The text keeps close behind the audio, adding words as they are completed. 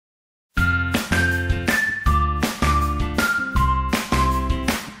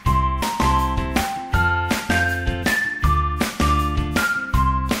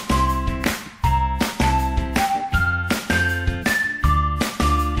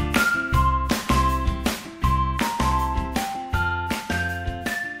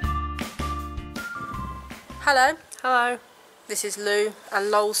Hello. Hello. This is Lou and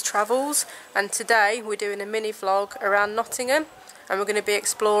Lowell's Travels, and today we're doing a mini vlog around Nottingham, and we're going to be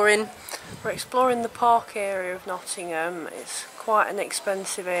exploring. We're exploring the park area of Nottingham. It's quite an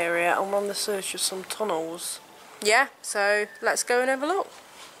expensive area, and we're on the search of some tunnels. Yeah, so let's go and have a look.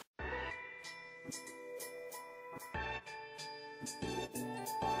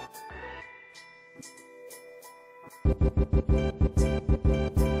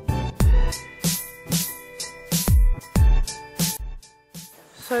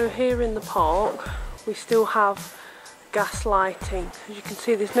 So here in the park we still have gas lighting. As you can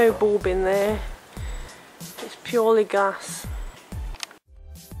see, there's no bulb in there, it's purely gas.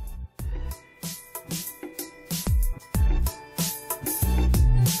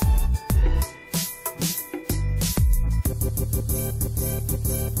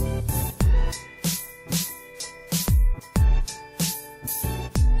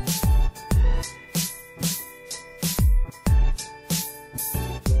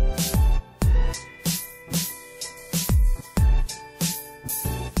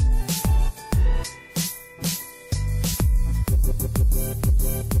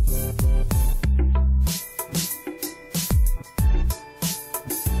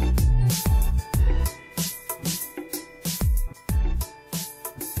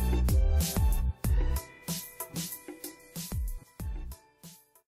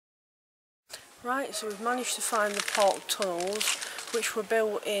 Right, so we've managed to find the park tunnels, which were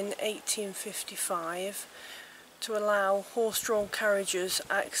built in 1855 to allow horse-drawn carriages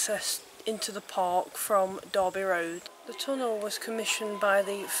access into the park from Derby Road. The tunnel was commissioned by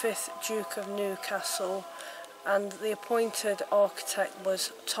the 5th Duke of Newcastle, and the appointed architect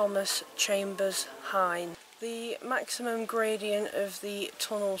was Thomas Chambers Hine. The maximum gradient of the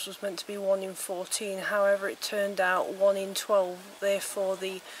tunnels was meant to be 1 in 14, however it turned out 1 in 12, therefore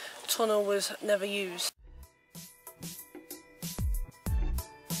the tunnel was never used.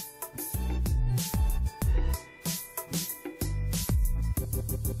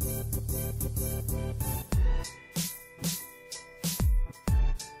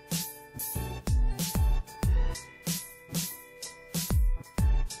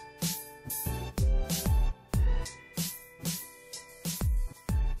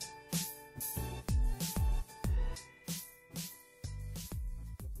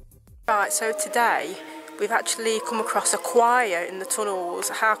 Right, so today we've actually come across a choir in the tunnels.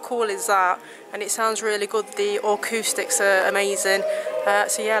 How cool is that? And it sounds really good, the acoustics are amazing.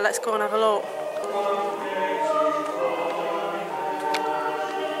 So yeah, let's go and have a look.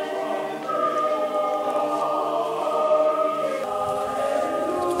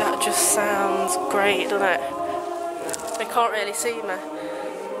 That just sounds great, doesn't it? They can't really see me,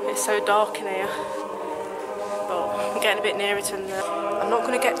 it's so dark in here. But I'm getting a bit nearer to them. I'm not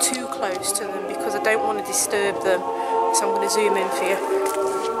going to get too close to them because I don't want to disturb them, so I'm going to zoom in for you.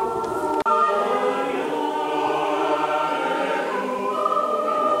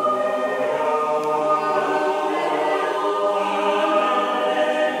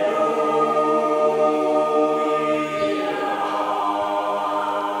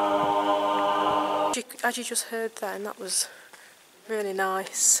 As you just heard then, that was really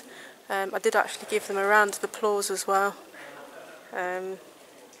nice. I did actually give them a round of applause as well.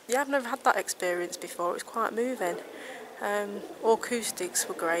 Yeah, I've never had that experience before. It was quite moving. All acoustics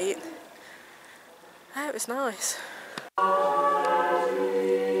were great. Yeah, it was nice.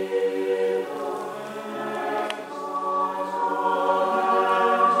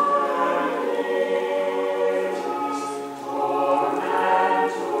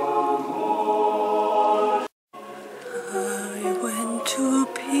 I went to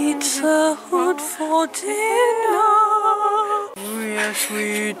Pizza Hut for dinner. Yes,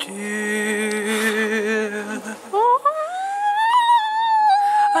 we did.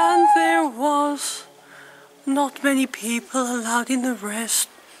 And there was not many people allowed in the restaurant.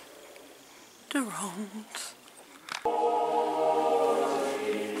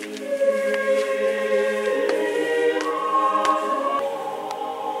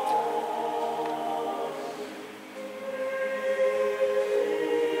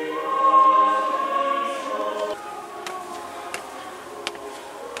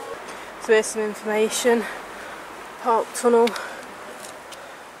 So here's some information. Park tunnel.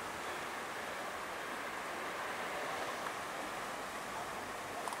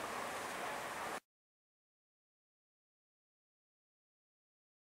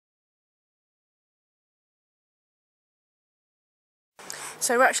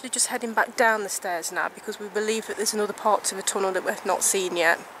 So we're actually just heading back down the stairs now because we believe that there's another part to the tunnel that we've not seen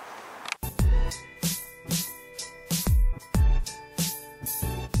yet.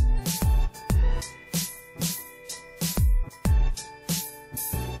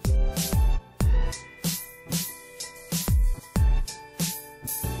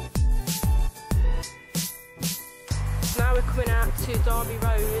 we're coming out to Derby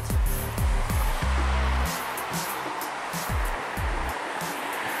Road.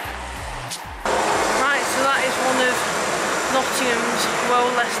 Right, so that is one of Nottingham's well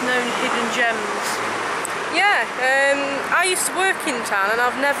less known hidden gems. Yeah, I used to work in town and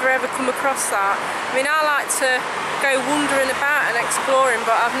I've never ever come across that. I mean, I like to go wandering about and exploring,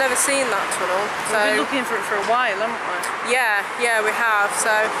 but I've never seen that tunnel. So We've been looking for it for a while, haven't we? yeah, we have.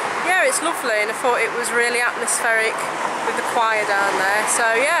 So yeah, it's lovely, and I thought it was really atmospheric with the choir down there. So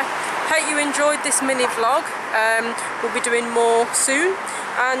yeah, hope you enjoyed this mini vlog. We'll be doing more soon,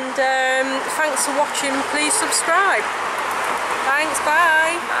 and thanks for watching. Please subscribe. Thanks,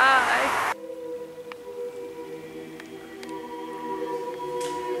 bye. Bye.